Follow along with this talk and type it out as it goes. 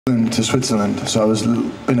to Switzerland. So I was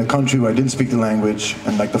in a country where I didn't speak the language,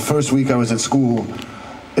 and like the first week I was at school,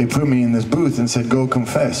 they put me in this booth and said, go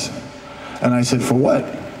confess. And I said, for what?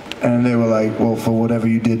 And they were like, well, for whatever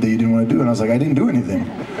you did that you didn't want to do. And I was like, I didn't do anything.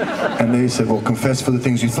 And they said, well, confess for the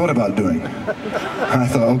things you thought about doing. And I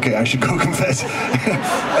thought, okay, I should go confess.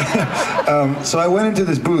 So I went into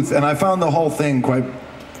this booth, and I found the whole thing quite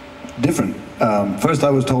different. First I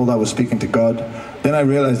was told I was speaking to God. Then I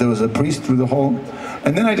realized there was a priest through the hall.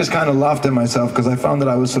 And then I just kind of laughed at myself because I found that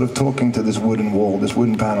I was sort of talking to this wooden wall, this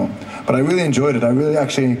wooden panel. But I really enjoyed it. I really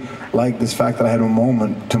actually liked this fact that I had a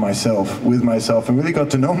moment to myself, with myself, and really got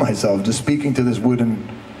to know myself, just speaking to this wooden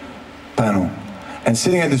panel. And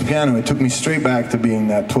sitting at this piano, it took me straight back to being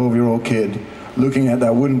that 12-year-old kid, looking at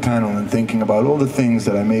that wooden panel and thinking about all the things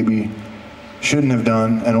that I maybe shouldn't have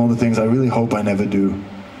done, and all the things I really hope I never do.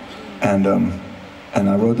 And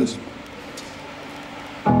I wrote this.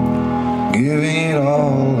 Giving it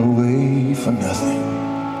all away for nothing.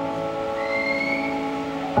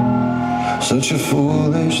 Such a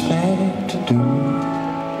foolish thing to do.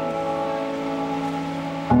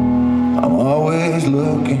 I'm always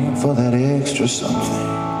looking for that extra something,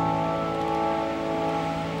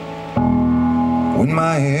 when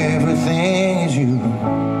my everything is you.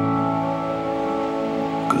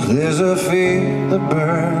 'Cause there's a fear that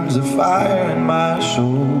burns a fire in my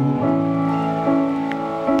soul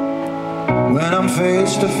when I'm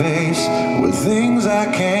face to face with things I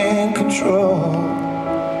can't control.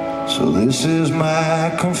 So this is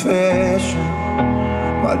my confession,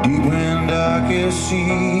 my deep and darkest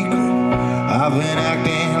secret. I've been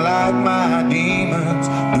acting like my demons,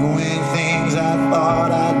 doing things I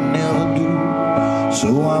thought I'd never do. So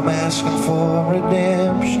I'm asking for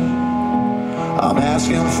redemption, I'm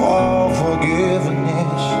asking for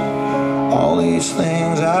forgiveness. All these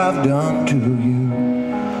things I've done to you,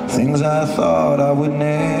 things I thought I would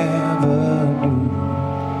never do,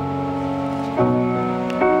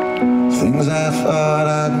 things I thought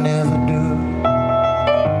I'd never do.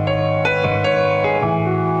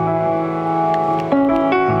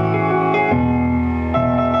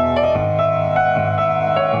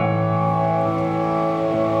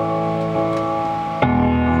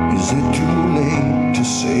 Is it too late to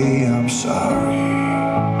say I'm sorry?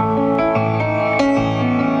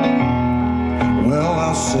 Well,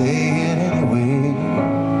 I'll say it anyway.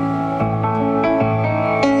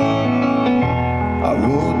 I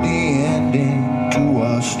wrote the ending to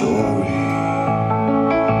our story.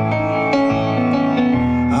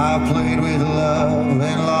 I played with love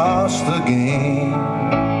and lost the game,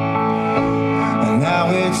 and now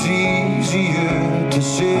it's easier to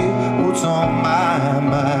say what's on my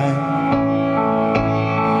mind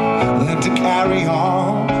than to carry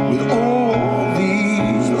on with all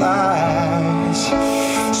these lies.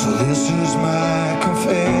 So this is my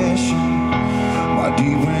confession, my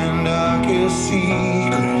deep and darkest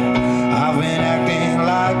secret. I've been acting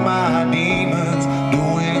like my demons,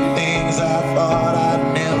 doing things I thought I'd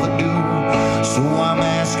never do. So I'm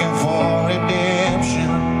asking for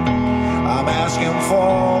redemption, I'm asking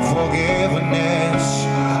for forgiveness.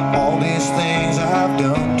 All these things I've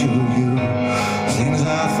done to you, things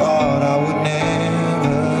I thought I would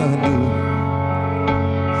never do,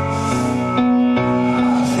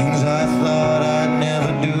 things I thought I'd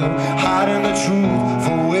never do. Hiding the truth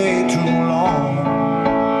for way too long.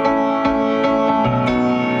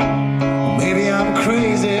 Maybe I'm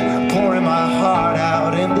crazy, pouring my heart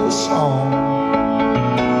out in this song,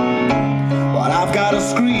 but I've got to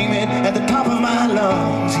scream it at the top of my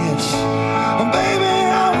lungs. Yes, baby,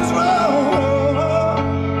 I was wrong,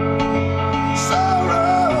 so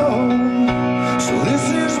wrong. So this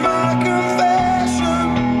is my confession,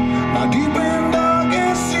 my deep and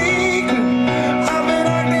darkest secret. I've been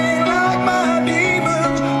acting like my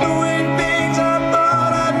demons, doing things I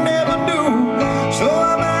thought I'd never do. So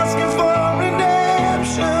I'm asking for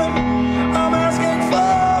redemption, I'm asking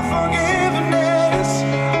for forgiveness.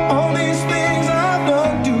 All these things I've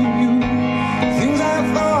done to you, things I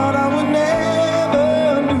thought I would never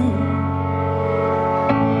do,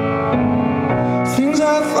 things I